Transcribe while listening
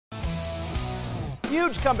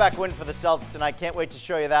Huge comeback win for the Celts tonight. Can't wait to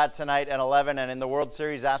show you that tonight at 11. And in the World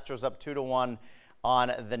Series, Astros up 2-1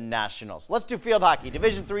 on the Nationals. Let's do field hockey.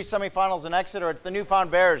 Division III semifinals in Exeter. It's the Newfound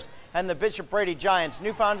Bears and the Bishop Brady Giants.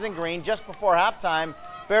 Newfound's in green just before halftime.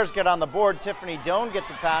 Bears get on the board. Tiffany Doan gets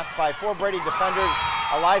a pass by 4 Brady defenders.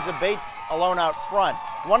 Eliza Bates alone out front.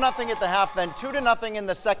 1-0 at the half, then 2-0 in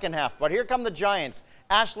the second half. But here come the Giants.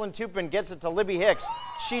 Ashlyn Tupin gets it to Libby Hicks.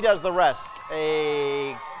 She does the rest.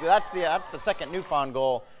 That's the second Newfound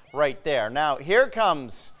goal right there. Now here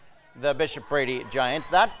comes the Bishop Brady Giants.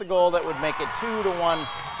 That's the goal that would make it 2-1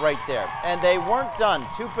 right there. And they weren't done.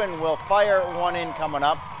 Tupin will fire one in coming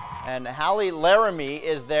up. And Hallie Laramie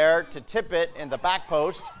is there to tip it in the back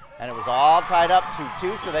post. And it was all tied up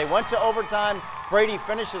 2-2. So they went to overtime. Brady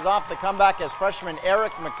finishes off the comeback as freshman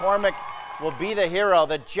Eric McCormick will be the hero.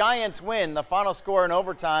 The Giants win. The final score in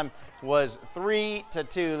overtime was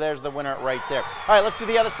 3-2. There's the winner right there. All right, let's do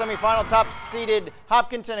the other semifinal. Top-seeded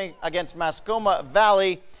Hopkinton against Mascoma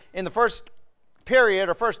Valley. In the first period,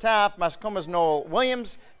 or first half, Mascoma's Noel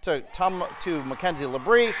Williams to Mackenzie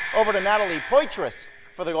Labrie, over to Natalie Poitras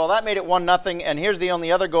for the goal. That made it 1-0, and here's the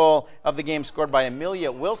only other goal of the game scored by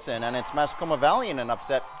Amelia Wilson, and it's Mascoma Valley in an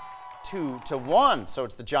upset 2-1. So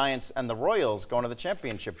it's the Giants and the Royals going to the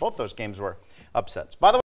championship. Both those games were upsets. By the way,